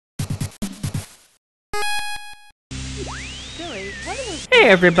Hey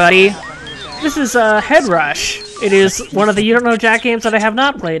everybody, this is Head Rush. It is one of the You Don't Know Jack games that I have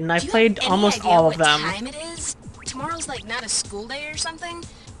not played, and I've played almost all of them. What time it is? Tomorrow's like not a school day or something?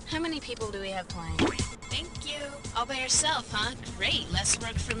 How many people do we have playing? Thank you. All by yourself, huh? Great, less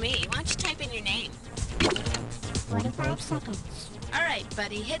work for me. Why don't you type in your name? 45 seconds. Alright,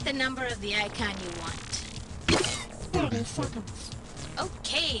 buddy, hit the number of the icon you want. 30 seconds.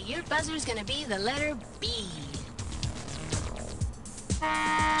 Okay, your buzzer's gonna be the letter B. 3,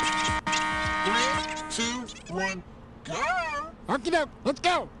 2, 1, go! Okie doke, let's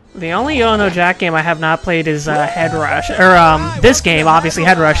go! The only You Don't Know Jack game I have not played is Head Rush, or this game, obviously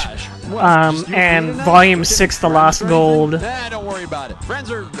Head Rush, and Volume 6, The Lost Gold. Nah, don't worry about it. Friends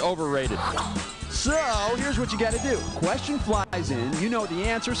are overrated. So, here's what you gotta do. Question flies in, you know the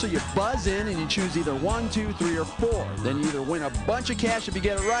answer, so you buzz in and you choose either 1, 2, 3, or 4. Then you either win a bunch of cash if you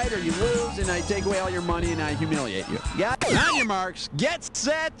get it right, or you lose and I take away all your money and I humiliate you. Got it? On your marks, get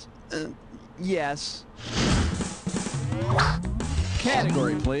set. Yes.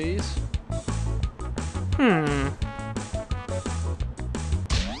 Category, please.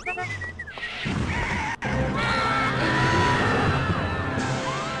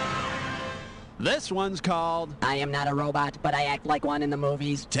 This one's called I Am Not a Robot, but I act like one in the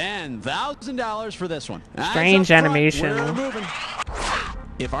movies. $10,000 for this one. Strange animation. We're moving.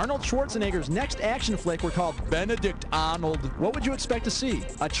 If Arnold Schwarzenegger's next action flick were called Benedict Arnold, what would you expect to see?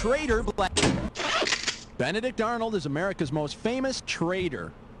 A traitor black... Benedict Arnold is America's most famous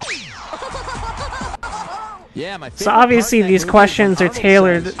traitor. Yeah, my favorite So obviously these questions are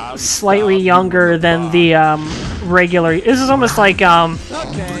tailored slightly younger than the regular. This is almost like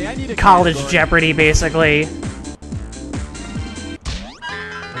College Jeopardy, basically.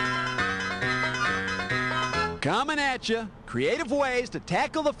 Coming at you. Creative ways to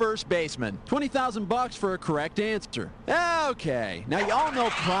tackle the first baseman. 20,000 bucks for a correct answer. Okay. Now you all know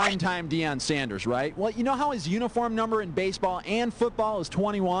primetime Deion Sanders, right? Well, you know how his uniform number in baseball and football is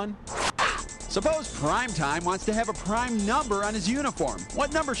 21? Suppose Primetime wants to have a prime number on his uniform.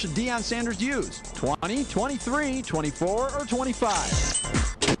 What number should Deion Sanders use? 20, 23, 24, or 25?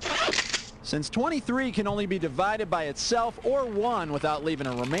 Since 23 can only be divided by itself or 1 without leaving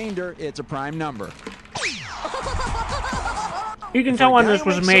a remainder, it's a prime number. You can tell when this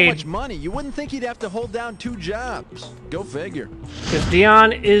was So made, much money, you wouldn't think he'd have to hold down 2 jobs. Go figure. because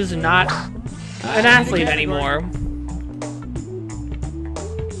Deion is not an athlete anymore.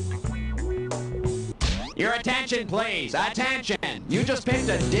 Your attention, please. Attention. You just picked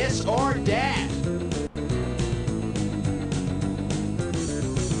a dis or dat.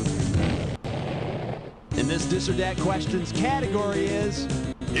 And this dis or dat questions category is,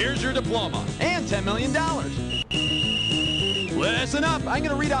 here's your diploma and $10 million. Listen up. I'm going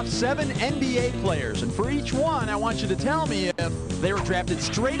to read off 7 NBA players, and for each one, I want you to tell me if they were drafted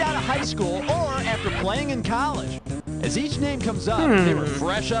straight out of high school or after playing in college. As each name comes up, if they were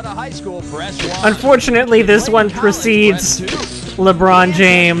fresh out of high school, press 1. Unfortunately, this one precedes LeBron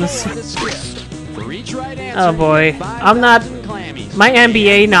James. For each right answer, Oh boy. I'm not... My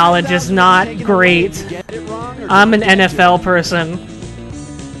NBA knowledge is not great. I'm an NFL person.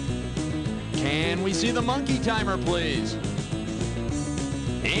 Can we see the monkey timer, please?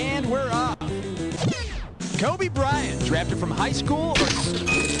 And we're off. Kobe Bryant, drafted from high school, or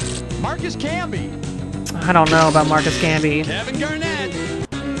Marcus Camby? I don't know about Marcus Camby. Kevin Garnett.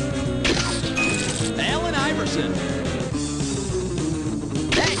 Allen Iverson.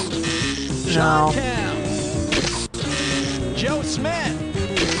 Hey. Sean No. Kemp. Joe Smith.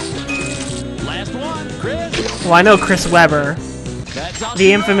 Last one, Chris. Well, I know Chris Webber. That's all The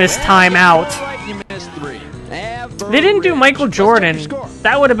you infamous know. timeout. All right, you missed 3. They didn't do Michael Jordan.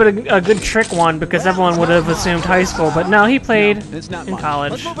 That would have been a good trick one because everyone would have assumed high school. But no, he played in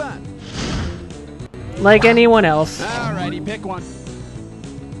college. Let's move on. Like anyone else. Alrighty, pick one.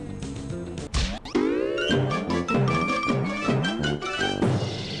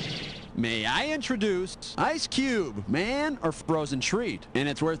 May I introduce Ice Cube, man or frozen treat? And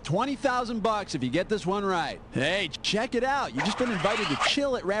it's worth 20,000 bucks if you get this one right. Hey, check it out. You've just been invited to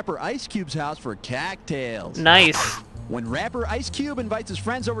chill at rapper Ice Cube's house for cocktails. Nice. When rapper Ice Cube invites his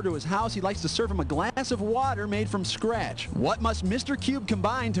friends over to his house, he likes to serve them a glass of water made from scratch. What must Mr. Cube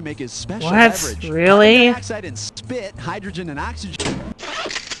combine to make his special beverage? Really? Carbon dioxide and spit, hydrogen and oxygen.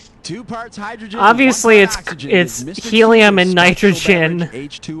 2 parts hydrogen. Obviously, and 1 it's part oxygen it's is Mr. helium Cube's and special nitrogen.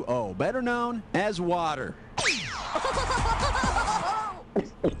 beverage, H2O, better known as water.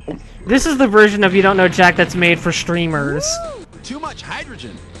 This is the version of You Don't Know Jack that's made for streamers. Woo! Too much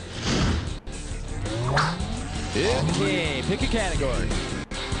hydrogen. Okay, pick a category.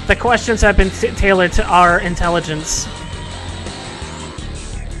 The questions have been tailored to our intelligence.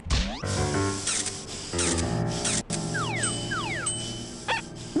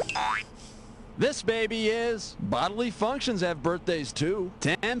 baby is? Bodily functions have birthdays too.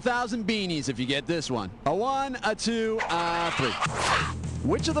 10,000 beanies if you get this one. A 1, a 2, a 3.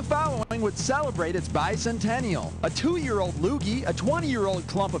 Which of the following would celebrate its bicentennial? A 2-year-old loogie, a 20-year-old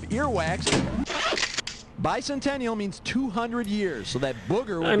clump of earwax. Bicentennial means 200 years, so that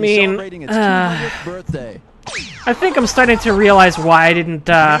booger would be celebrating its 200th birthday. I think I'm starting to realize why I didn't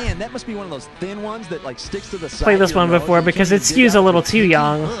Man, that must be one of those thin ones that like sticks to the side. play this one before because it skews a little too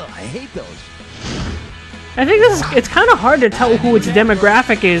young. Ugh, I hate those. I think it's kind of hard to tell who its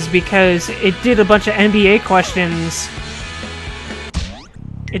demographic is because it did a bunch of NBA questions.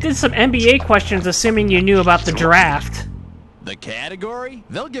 It did some NBA questions assuming you knew about the draft. The category?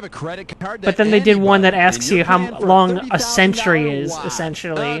 They'll give a credit card to But then they did one that anybody, asks and you you're how playing for long a $30,000 century is, watch.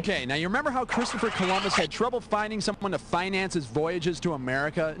 essentially. Okay, now you remember how Christopher Columbus had trouble finding someone to finance his voyages to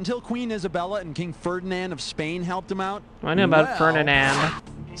America until Queen Isabella and King Ferdinand of Spain helped him out? I know about Well, Ferdinand.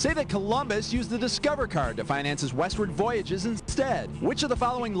 Say that Columbus used the Discover card to finance his westward voyages instead. Which of the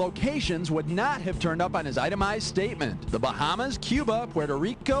following locations would not have turned up on his itemized statement? The Bahamas, Cuba, Puerto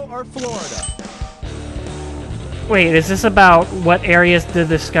Rico, or Florida? Wait, is this about what areas the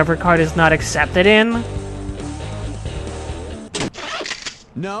Discover card is not accepted in?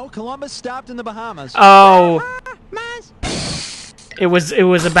 No, Columbus stopped in the Bahamas. Oh. It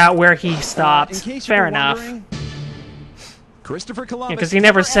was about where he stopped. In case you Fair were enough. wondering, Christopher Columbus 'cause he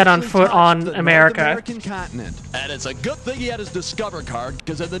never set on actually foot touched on the North America. American continent. And it's a good thing he had his Discover card,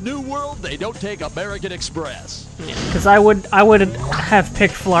 because in the New World, they don't take American Express. Because I would have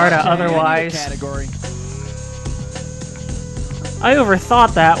picked Florida Okay, I need a otherwise. category. I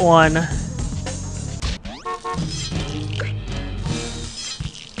overthought that one.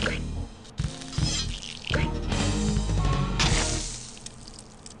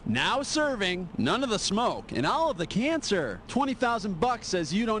 Now serving, none of the smoke, and all of the cancer. 20,000 bucks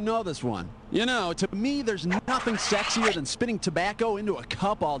says you don't know this one. You know, to me, there's nothing sexier than spitting tobacco into a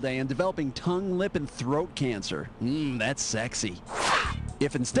cup all day and developing tongue, lip, and throat cancer. That's sexy.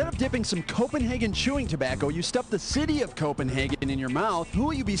 If instead of dipping some Copenhagen chewing tobacco, you stuff the city of Copenhagen in your mouth, who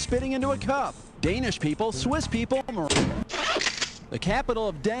will you be spitting into a cup? Danish people, Swiss people, the capital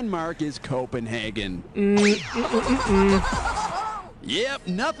of Denmark is Copenhagen. Yep,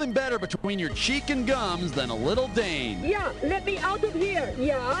 nothing better between your cheek and gums than a little Dane. Yeah, let me out of here,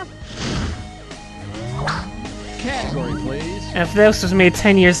 yeah. Category, please. If this was made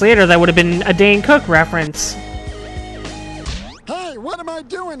 10 years later, that would have been a Dane Cook reference. Hey, what am I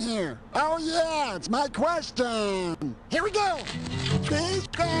doing here? Oh yeah, it's my question. Here we go. These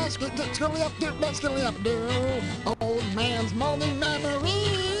guys get skilly up, do, skilly up, do. Old man's morning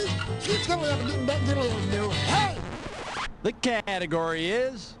memories. Skilly up, do. Hey, The category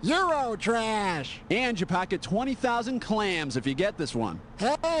is... Euro trash. And you pocket 20,000 clams if you get this one.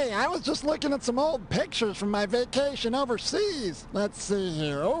 Hey, I was just looking at some old pictures from my vacation overseas. Let's see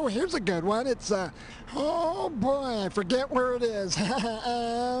here. Oh, here's a good one. It's, oh boy, I forget where it is.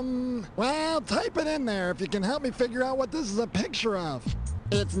 Well, type it in there if you can help me figure out what this is a picture of.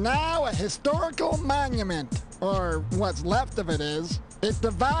 It's now a historical monument, or what's left of it is. It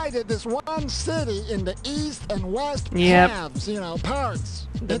divided this one city into east and west halves, you know, parts.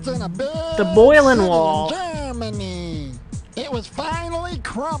 It's in a big The Boiling city Wall. in Germany. It was finally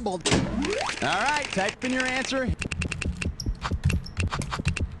crumbled. All right, type in your answer.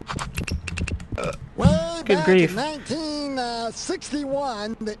 Way Good back grief. in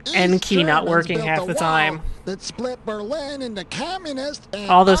 1961, the East N key not Germans working built half a the wall time. that split Berlin into communist and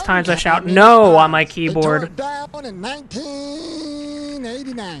All those times I shout uncommunist no parts. on my They keyboard. tore it down in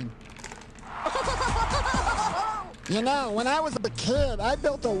 1989. You know, when I was a kid, I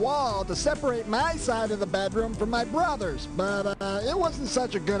built a wall to separate my side of the bedroom from my brother's, but it wasn't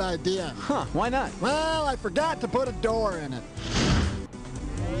such a good idea. Huh, why not? Well, I forgot to put a door in it.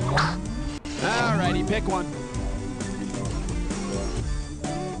 All righty, pick one.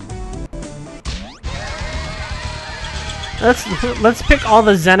 Let's pick all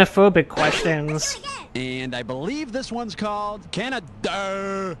the xenophobic questions. And I believe this one's called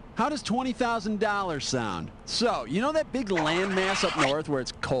Canada. How does $20,000 sound? So, you know that big landmass up north where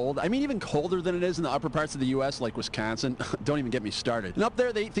it's cold? I mean, even colder than it is in the upper parts of the U.S., like Wisconsin. Don't even get me started. And up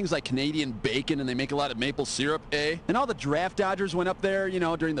there, they eat things like Canadian bacon, and they make a lot of maple syrup, eh? And all the draft dodgers went up there, you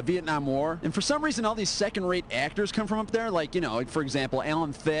know, during the Vietnam War. And for some reason, all these second-rate actors come from up there, like, you know, like, for example,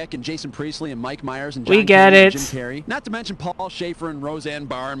 Alan Thicke and Jason Priestley and Mike Myers and John We get Candy and it. Jim Carrey. Not to mention Paul Schaefer and Roseanne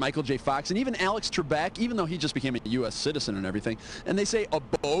Barr and Michael J. Fox and even Alex Trebek, even though he just became a U.S. citizen and everything. And they say a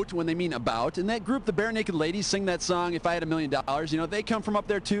boat when they mean about. And that group, the Bare Naked Ladies, sing that song, If I Had $1 Million. You know, they come from up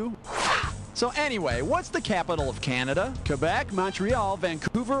there too. So anyway, what's the capital of Canada? Quebec, Montreal,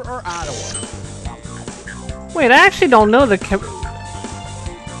 Vancouver, or Ottawa? Wait, I actually don't know the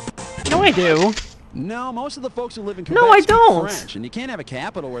No, I do. No, most of the folks who live in Quebec No, I speak don't. French, and you can't have a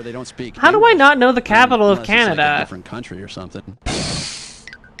capital where they don't speak How do I English. not know the capital of Unless it's like a Canada? different country or something. It's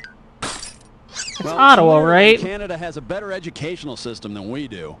Ottawa, clearly right? Canada has a better educational system than we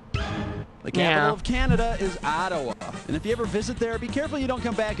do. The capital Yeah. of Canada is Ottawa. And if you ever visit there, be careful you don't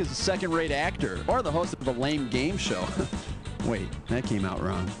come back as a second-rate actor or the host of a lame game show. Wait, that came out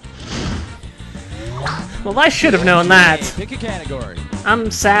wrong. Well, I should have known that. Pick a category.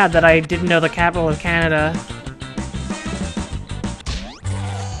 I'm sad that I didn't know the capital of Canada.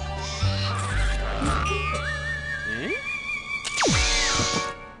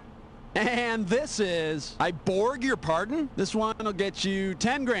 And this is, I borg your pardon? This one will get you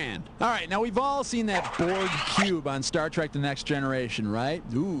 10 grand. All right, now we've all seen that Borg cube on Star Trek The Next Generation, right?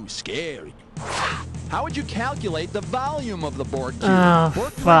 Ooh, scary. How would you calculate the volume of the Borg cube? Oh,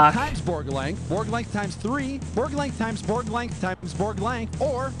 Borg fuck. length times Borg length times 3, Borg length times Borg length times Borg length,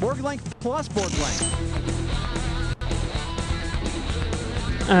 or Borg length plus Borg length.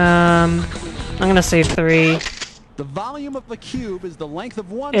 I'm gonna say 3. The volume of the cube is the length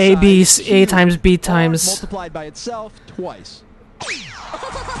of one A, B, side's A cube, times B or times multiplied by itself twice.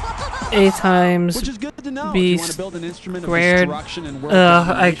 A times Which is good to know B if you want to build an instrument squared. of destruction and world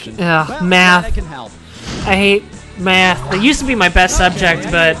domination. Well, math. I can help. I hate math. It used to be my best subject,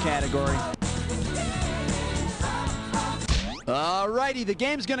 Okay, but category. Alrighty, the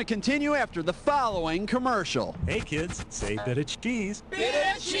game's gonna continue after the following commercial. Hey kids, say bit of cheese. Bit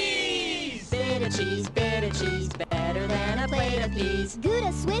of cheese, better than a plate of peas.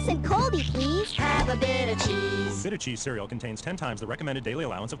 Gouda, Swiss, and Colby, please. Have a bit of cheese. Bit of cheese cereal contains 10 times the recommended daily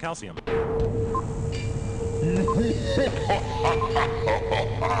allowance of calcium.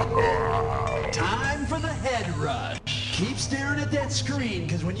 Time for the head rush. Keep staring at that screen,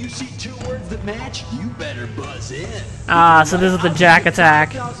 because when you see two words that match, you better buzz in. so this is the Jack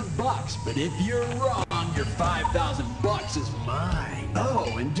attack. $5,000, but if you're wrong, your $5,000 is mine.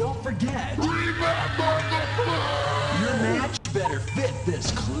 Oh, and don't forget, your match better fit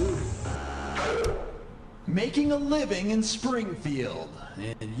this clue. Making a living in Springfield.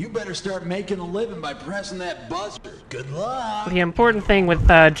 And you better start making a living by pressing that buzzer. Good luck. The important thing with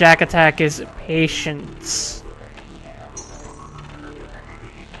Jack attack is patience.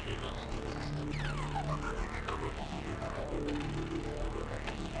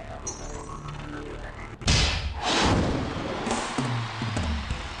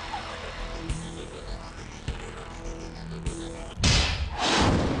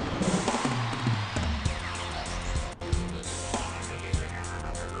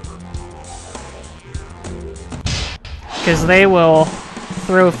 Because they will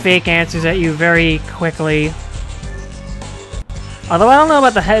throw fake answers at you very quickly. Although I don't know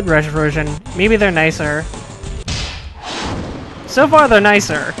about the head rush version. Maybe they're nicer. So far they're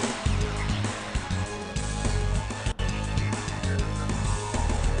nicer.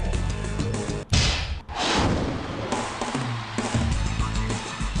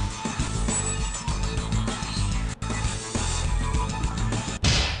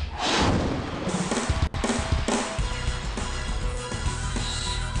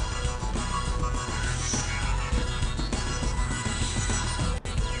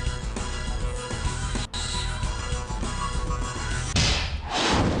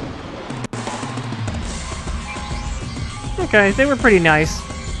 Okay, they were pretty nice.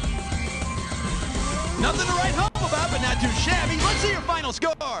 Nothing to write home about, but not too shabby. Let's see your final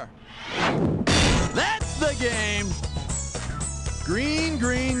score. That's the game. Green,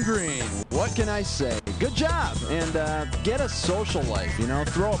 green, green. What can I say? Good job. And get a social life, you know.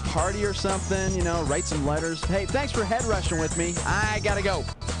 Throw a party or something, you know. Write some letters. Hey, thanks for head rushing with me. I gotta go.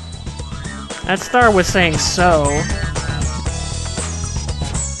 That star was saying so.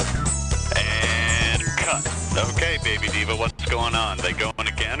 And cut. Okay, Baby Diva, what's going on? They going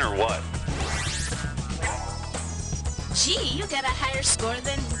again or what? Gee, you got a higher score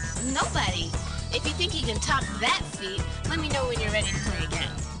than nobody. If you think you can top that feat, let me know when you're ready to play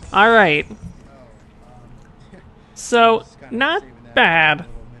again. Alright. So, not bad.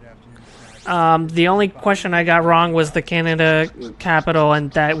 The only question I got wrong was the Canada capital,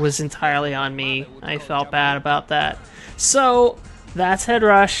 and that was entirely on me. I felt bad about that. So, that's Head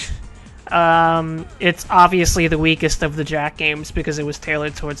Rush. It's obviously the weakest of the Jack games because it was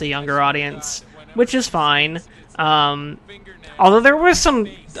tailored towards a younger audience, which is fine. Although there were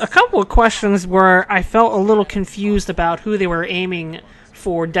a couple of questions where I felt a little confused about who they were aiming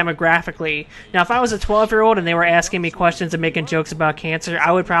for demographically. Now, if I was a 12-year-old and they were asking me questions and making jokes about cancer,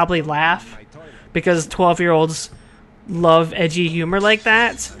 I would probably laugh because 12-year-olds love edgy humor like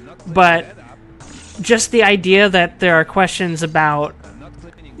that. But just the idea that there are questions about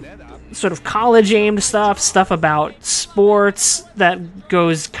sort of college-aimed stuff about sports that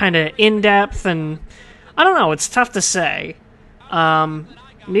goes kind of in-depth, and I don't know, it's tough to say.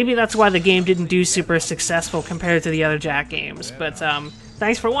 Maybe that's why the game didn't do super successful compared to the other Jack games, but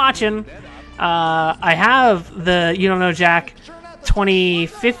thanks for watching. I have the You Don't Know Jack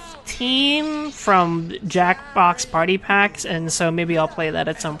 2015 from Jackbox Party Packs, and so maybe I'll play that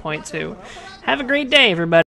at some point too. Have a great day, everybody.